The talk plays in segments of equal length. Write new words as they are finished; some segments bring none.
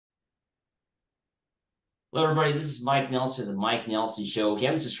Hello, everybody. This is Mike Nelson, the Mike Nelson Show. If you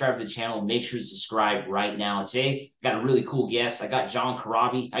haven't subscribed to the channel, make sure to subscribe right now. Today, got a really cool guest. I got John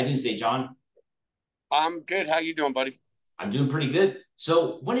Corabi. How you doing today, John? I'm good. How you doing, buddy? I'm doing pretty good.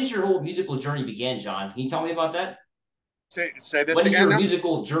 So, when did your whole musical journey begin, John? Can you tell me about that? Say this When did again your now.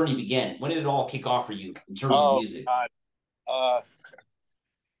 musical journey begin? When did it all kick off for you in terms of Oh music? God. Uh,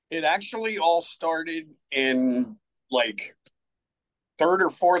 it actually all started in like third or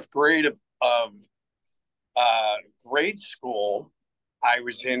fourth grade of uh, grade school. I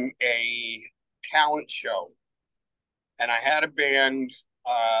was in a talent show, and I had a band,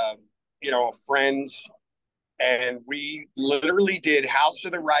 uh, friends, and we literally did House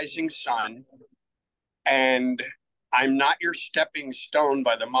of the Rising Sun and I'm Not Your Stepping Stone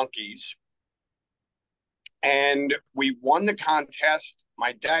by the Monkees. And we won the contest.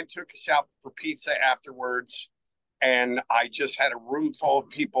 My dad took us out for pizza afterwards, and I just had a room full of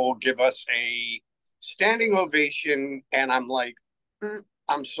people give us a standing ovation, and I'm like,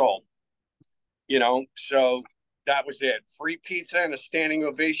 I'm sold, So that was it. Free pizza and a standing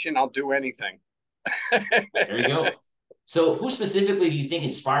ovation. I'll do anything. There you go. So, who specifically do you think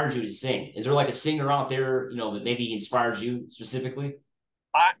inspired you to sing? Is there like a singer out there, that maybe inspired you specifically?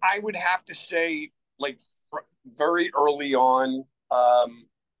 I would have to say, like, very early on,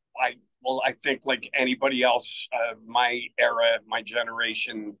 I I think like anybody else, my era, my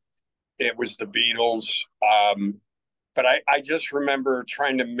generation, it was the Beatles. But I just remember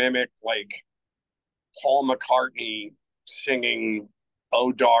trying to mimic like Paul McCartney singing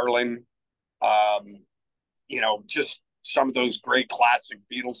 "Oh Darling," just some of those great classic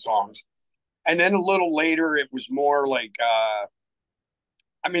Beatles songs. And then a little later, it was more like,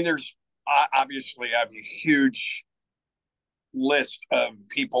 there's obviously I have a huge list of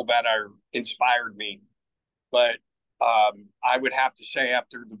people that are inspired me, but I would have to say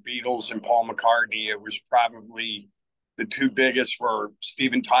after the Beatles and Paul McCartney, it was probably the two biggest were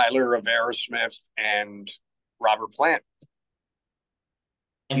Steven Tyler of Aerosmith and Robert Plant.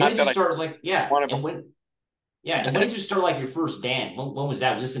 And when Not did you that I start like, yeah, one of and when Yeah, and when did you start like your first band? When was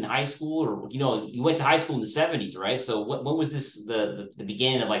that? Was this in high school, or you went to high school in the '70s, right? So when was this the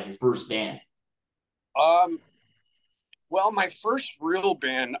beginning of like your first band? them. Well, my first real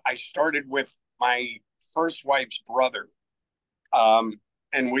band I started with my first wife's brother, um,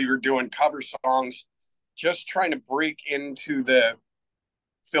 and we were doing cover songs, just trying to break into the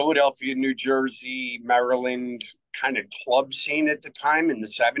Philadelphia, New Jersey, Maryland kind of club scene at the time in the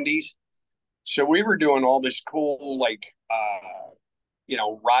 70s. So we were doing all this cool, like,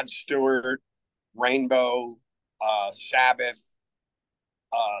 Rod Stewart, Rainbow, Sabbath,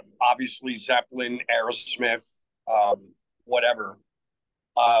 obviously Zeppelin, Aerosmith, whatever.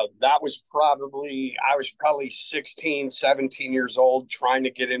 I was probably 16, 17 years old trying to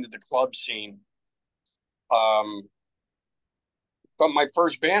get into the club scene. Um, but my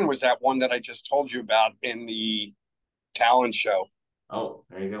first band was that one that I just told you about in the talent show. Oh,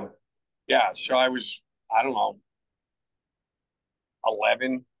 there you go. Yeah. So I was, I don't know,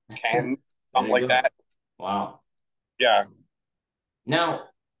 11, 10, There something you like go. that. Wow. Yeah. Now,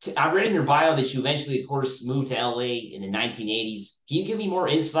 I read in your bio that you eventually, of course, moved to LA in the 1980s. Can you give me more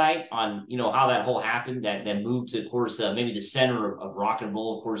insight on how that whole happened? That moved to, of course, maybe the center of rock and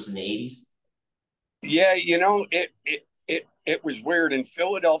roll, of course, in the '80s. Yeah. It was weird in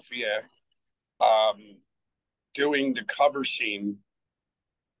Philadelphia, um, doing the cover scene.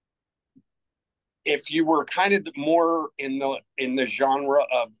 If you were kind of more in the genre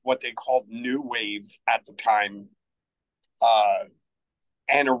of what they called new wave at the time, uh,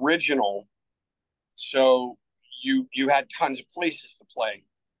 and original, so you had tons of places to play.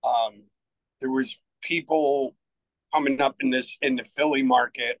 Um, there was people coming up in the Philly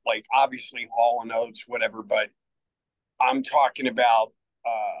market, like obviously Hall and Oates, whatever. But I'm talking about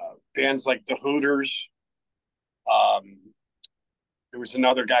bands like the Hooters. Um, there was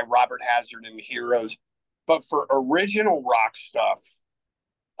another guy, Robert Hazard, and the Heroes. But for original rock stuff,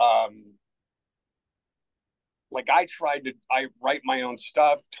 um, like I write my own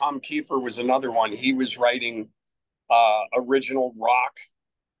stuff. Tom Kiefer was another one. He was writing original rock,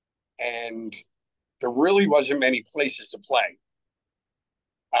 and there really wasn't many places to play.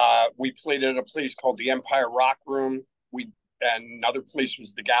 We played at a place called the Empire Rock Room. And another place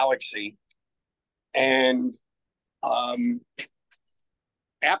was the Galaxy. And um,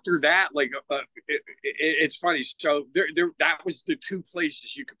 after that, it's funny. So that was the two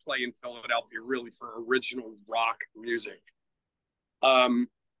places you could play in Philadelphia, really, for original rock music. Um,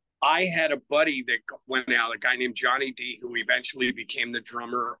 I had a buddy that went out, a guy named Johnny D, who eventually became the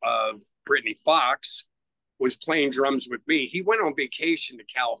drummer of Britney Fox, was playing drums with me. He went on vacation to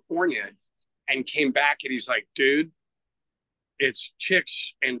California, and came back and he's like, dude, it's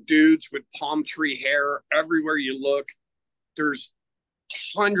chicks and dudes with palm tree hair everywhere you look. There's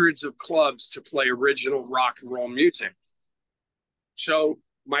hundreds of clubs to play original rock and roll music. So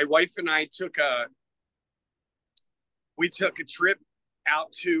my wife and I took a trip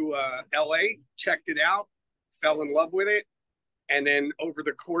out to LA, checked it out, fell in love with it. And then over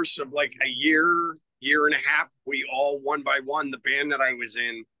the course of like a year and a half, we all one by one, the band that I was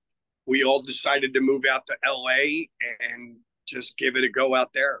in, we all decided to move out to LA and just give it a go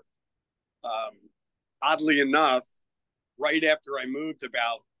out there. Oddly enough, right after I moved,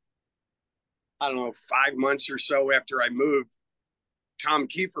 about, I don't know, 5 months or so after I moved, Tom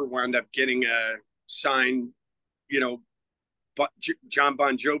Kiefer wound up getting a sign, you know, but John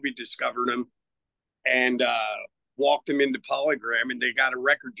Bon Jovi discovered him and walked him into Polygram, and they got a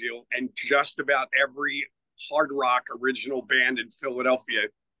record deal. And just about every hard rock original band in Philadelphia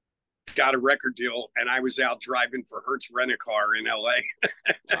got a record deal. And I was out driving for Hertz Rent-A-Car in LA.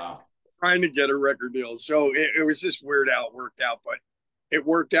 Wow. Trying to get a record deal. So it was just weird how it worked out, but it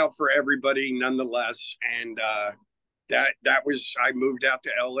worked out for everybody nonetheless. And that was, I moved out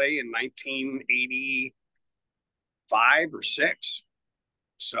to LA in 1985 or 6.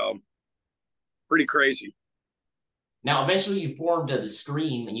 So pretty crazy. Now, eventually you formed the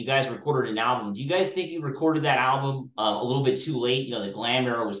Scream and you guys recorded an album. Do you guys think you recorded that album a little bit too late? You know, the glam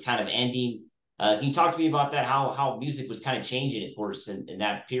era was kind of ending. Can you talk to me about that? How music was kind of changing, of course, in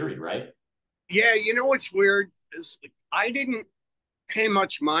that period, right? Yeah, you know what's weird is I didn't pay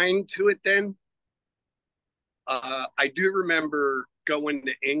much mind to it then. I do remember going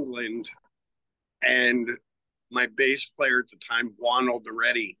to England, and my bass player at the time, Juan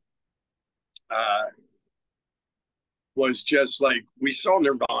Alderetti, was just like, we saw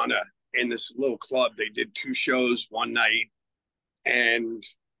Nirvana in this little club. They did 2 shows one night, and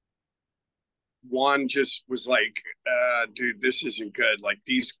Juan just was like, dude, this isn't good. Like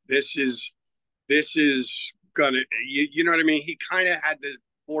this is gonna, you know what I mean? He kind of had the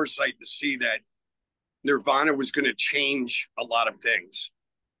foresight to see that Nirvana was going to change a lot of things.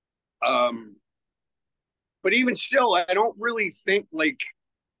 But even still, I don't really think like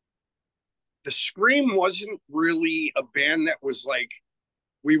the Scream wasn't really a band that was like,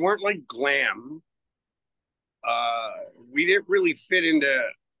 we weren't like glam. We didn't really fit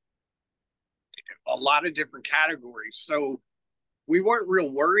into a lot of different categories. So we weren't real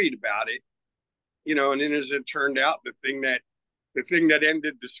worried about it, you know. And then as it turned out, the thing that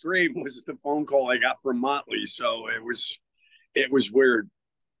ended the Scream was the phone call I got from Motley. So it was weird.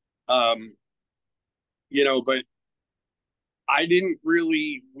 You know, but I didn't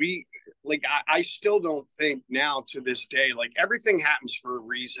really, I still don't think now to this day, like everything happens for a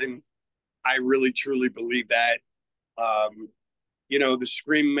reason. I really truly believe that. You know, the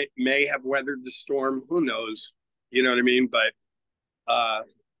Scream may have weathered the storm. Who knows? You know what I mean? But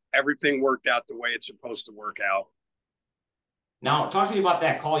everything worked out the way it's supposed to work out. Now, talk to me about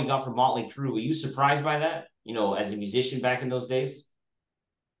that call you got from Motley Crue. Were you surprised by that? You know, as a musician back in those days?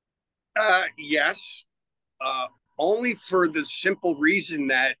 Yes. Only for the simple reason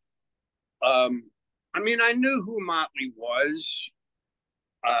that, I mean, I knew who Motley was,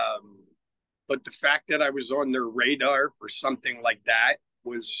 but the fact that I was on their radar for something like that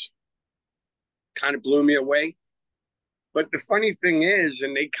was kind of blew me away. But the funny thing is,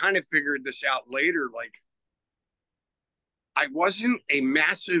 and they kind of figured this out later, like I wasn't a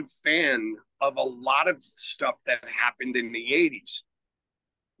massive fan of a lot of stuff that happened in the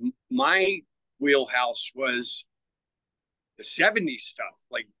 80s. My wheelhouse was the 70s stuff,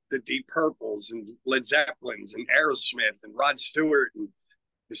 like the Deep Purples and Led Zeppelins and Aerosmith and Rod Stewart and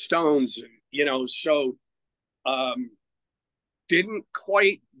the Stones, and, you know, so didn't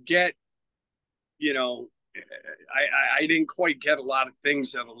quite get, you know, I didn't quite get a lot of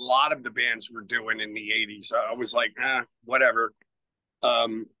things that a lot of the bands were doing in the 80s. I was like, whatever.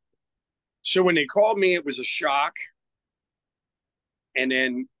 So when they called me, it was a shock. And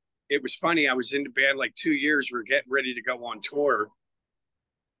then it was funny. I was in the band like 2 years. We are getting ready to go on tour.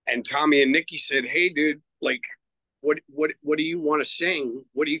 And Tommy and Nikki said, hey, dude, like, what do you want to sing?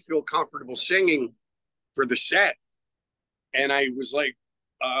 What do you feel comfortable singing for the set? And I was like,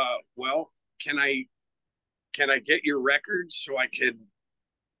 well, can I get your records so I could,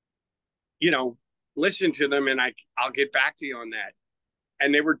 you know, listen to them, and I'll get back to you on that.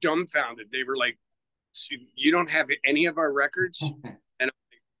 And they were dumbfounded. They were like, so you don't have any of our records? And I'm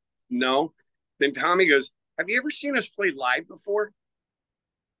like, no. Then Tommy goes, have you ever seen us play live before?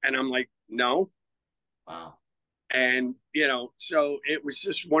 And I'm like, no. Wow. And, you know, so it was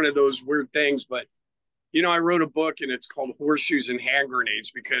just one of those weird things. But I wrote a book and it's called Horseshoes and Hand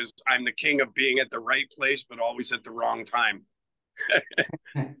Grenades because I'm the king of being at the right place, but always at the wrong time.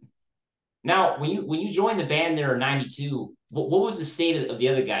 Now, when you joined the band there in '92, what was the state of the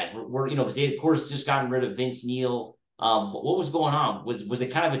other guys? Because they had, of course, just gotten rid of Vince Neil. What was going on? Was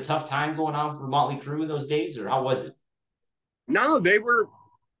it kind of a tough time going on for Motley Crue in those days, or how was it? No, they were,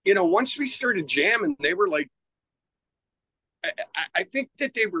 once we started jamming, they were like, I think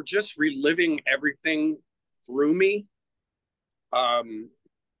that they were just reliving everything through me. Um,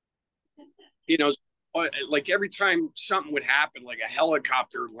 you know, like every time something would happen, like a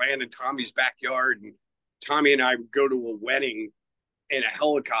helicopter land in Tommy's backyard, and Tommy and I would go to a wedding in a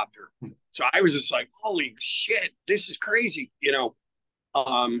helicopter. So I was just like, holy shit, this is crazy.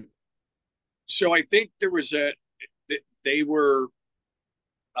 Um, so I think they were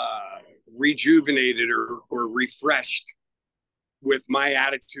rejuvenated or refreshed with my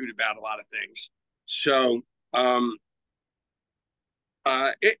attitude about a lot of things. So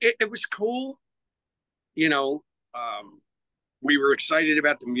it was cool. You know, we were excited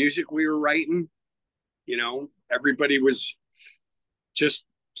about the music we were writing. Everybody was just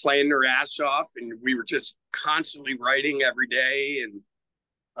playing their ass off, and we were just constantly writing every day, and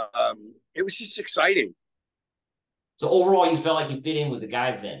it was just exciting. So overall, you felt like you fit in with the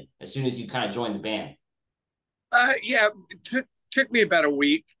guys then, as soon as you kind of joined the band. Yeah, took me about a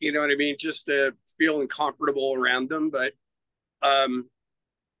week. You know what I mean, just feeling comfortable around them, but um,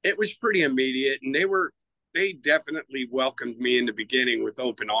 it was pretty immediate, and they definitely welcomed me in the beginning with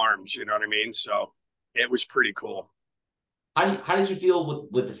open arms. You know what I mean? So it was pretty cool. How did you feel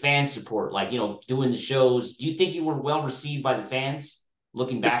with the fan support? Like, doing the shows. Do you think you were well received by the fans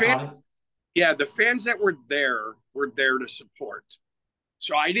looking The back fan, on it? yeah, the fans that were there to support.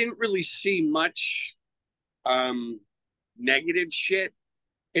 So I didn't really see much um, negative shit.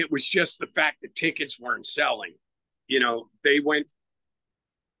 It was just the fact that tickets weren't selling. They went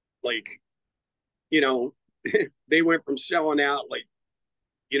like, you know, they went from selling out like,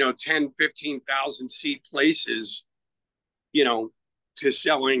 10, 15,000 seat places, you know, to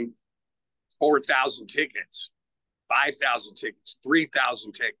selling 4,000 tickets, 5,000 tickets,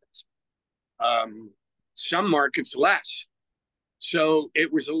 3,000 tickets. Some markets less. So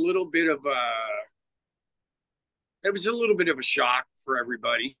it was a little bit of a shock for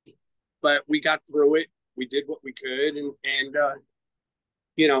everybody, but we got through it. We did what we could, and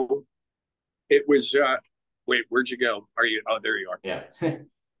you know, it was. Wait, where'd you go? Are you? Oh, there you are. Yeah.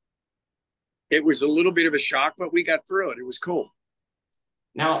 It was a little bit of a shock, but we got through it. It was cool.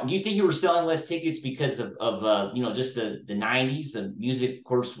 Now, do you think you were selling less tickets because of just the '90s? The music, of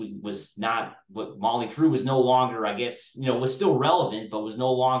course, was not what Molly Crew was no longer. I guess was still relevant, but was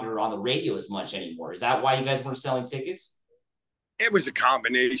no longer on the radio as much anymore. Is that why you guys weren't selling tickets? It was a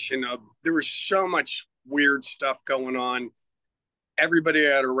combination of there was so much weird stuff going on. Everybody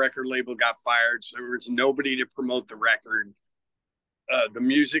at a record label got fired, so there was nobody to promote the record. The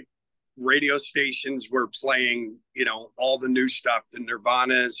music radio stations were playing, all the new stuff, the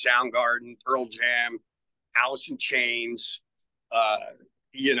Nirvana, Soundgarden, Pearl Jam, Alice in Chains.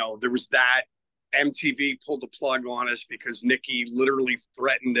 There was that. MTV pulled the plug on us because Nikki literally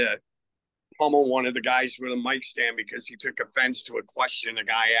threatened to pummel one of the guys with a mic stand because he took offense to a question a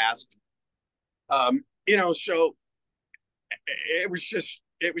guy asked. So it was just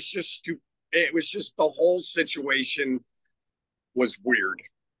the whole situation was weird.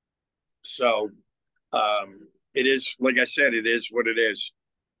 So it is, like I said, it is what it is.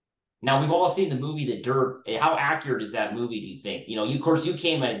 Now we've all seen the movie The Dirt. How accurate is that movie? Do you think? Of course, you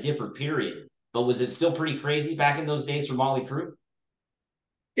came at a different period, but was it still pretty crazy back in those days for Molly Crew?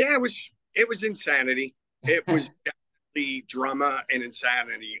 Yeah, it was insanity. It was definitely drama and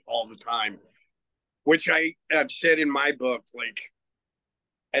insanity all the time, which I have said in my book. Like,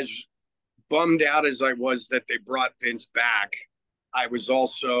 as bummed out as I was that they brought Vince back, I was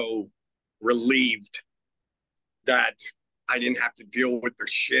also relieved that I didn't have to deal with their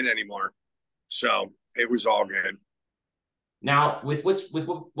shit anymore. So it was all good. Now, with what's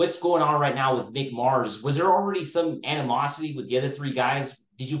going on right now with Mick Mars, was there already some animosity with the other three guys?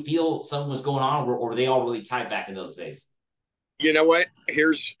 Did you feel something was going on, or were they all really tight back in those days? You know what?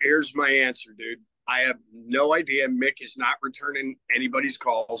 Here's my answer, dude. I have no idea. Mick is not returning anybody's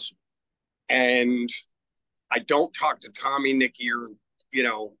calls, and I don't talk to Tommy, Nikki or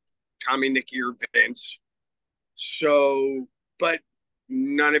Vince. So, but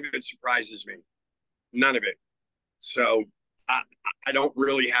none of it surprises me. None of it. So I don't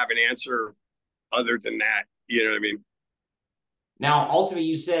really have an answer other than that. You know what I mean? Now, ultimately,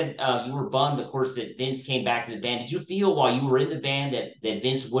 you said you were bummed, of course, that Vince came back to the band. Did you feel while you were in the band that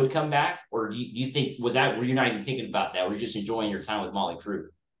Vince would come back, or do you think were you not even thinking about that? Were you just enjoying your time with Motley Crue?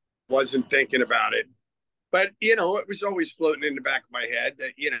 Wasn't thinking about it. But, it was always floating in the back of my head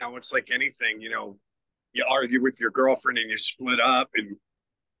that, it's like anything, you argue with your girlfriend and you split up and,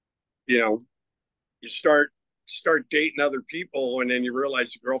 you know, you start dating other people and then you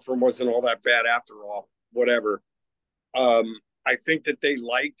realize the girlfriend wasn't all that bad after all, whatever. Um, I think that they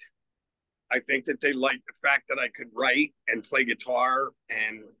liked I think that they liked the fact that I could write and play guitar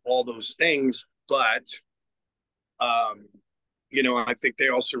and all those things, but um, I think they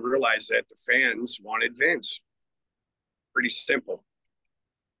also realized that the fans wanted Vince. Pretty simple.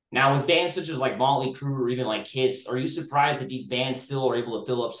 Now, with bands such as like Motley Crue or even like Kiss, are you surprised that these bands still are able to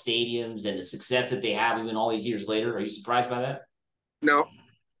fill up stadiums and the success that they have even all these years later? Are you surprised by that? No,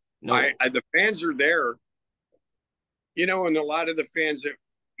 No. the fans are there, and a lot of the fans that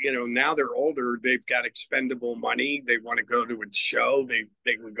now they're older, they've got expendable money. They want to go to a show. They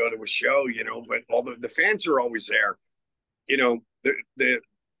can go to a show, but all the fans are always there. You know, the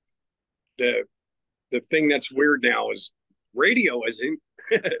the thing that's weird now is radio isn't,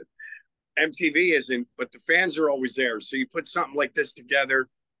 MTV isn't, but the fans are always there. So you put something like this together,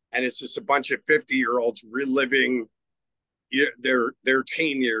 and it's just a bunch of 50-year-olds reliving their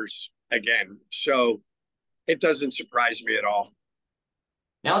teen years again. So it doesn't surprise me at all.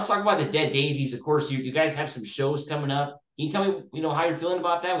 Now let's talk about the Dead Daisies. Of course, you guys have some shows coming up. Can you tell me, how you're feeling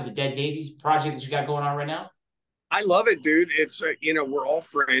about that with the Dead Daisies project that you got going on right now? I love it, dude. It's, we're all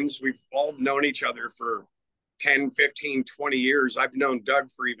friends. We've all known each other for 10, 15, 20 years. I've known Doug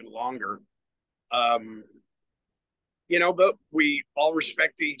for even longer. Um, but we all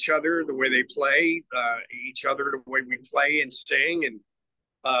respect each other, the way they play, each other, the way we play and sing. And,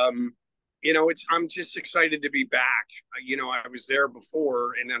 I'm just excited to be back. I was there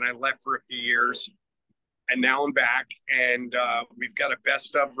before and then I left for a few years and now I'm back and we've got a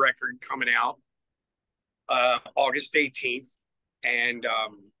best of record coming out August 18th. And,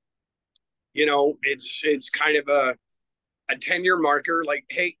 it's kind of a 10-year marker, like,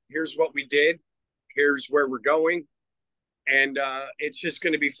 hey, here's what we did. Here's where we're going. And it's just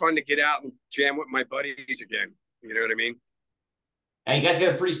going to be fun to get out and jam with my buddies again. You know what I mean? And you guys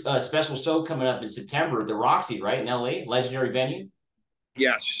got a pretty special show coming up in September at the Roxy, right, in LA, legendary venue.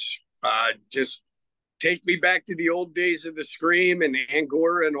 Yes. Just take me back to the old days of the Scream and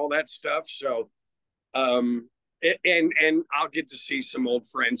Angora and all that stuff. So, and I'll get to see some old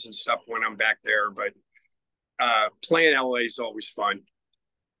friends and stuff when I'm back there. But playing LA is always fun.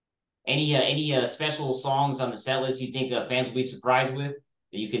 Any special songs on the set list you think fans will be surprised with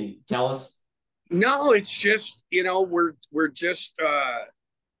that you can tell us? No, it's just we're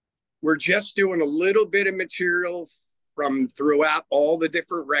just doing a little bit of material from throughout all the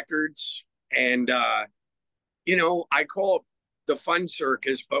different records, and I call it the fun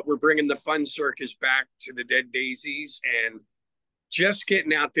circus, but we're bringing the fun circus back to the Dead Daisies and just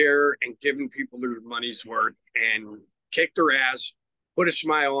getting out there and giving people their money's worth and kick their ass, put a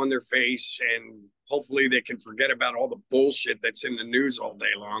smile on their face, and hopefully they can forget about all the bullshit that's in the news all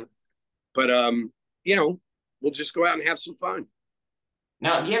day long. But we'll just go out and have some fun.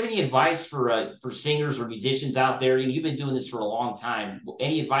 Now, do you have any advice for singers or musicians out there? You've been doing this for a long time.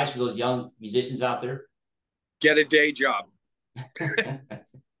 Any advice for those young musicians out there? Get a day job.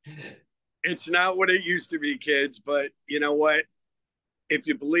 It's not what it used to be, kids, but you know what? If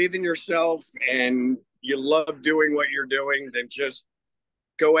you believe in yourself and you love doing what you're doing, then just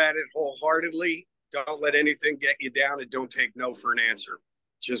go at it wholeheartedly. Don't let anything get you down and don't take no for an answer.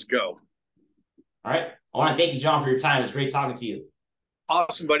 Just go. All right. I want to thank you, John, for your time. It's great talking to you.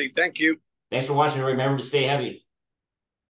 Awesome, buddy. Thank you. Thanks for watching. Remember to stay heavy.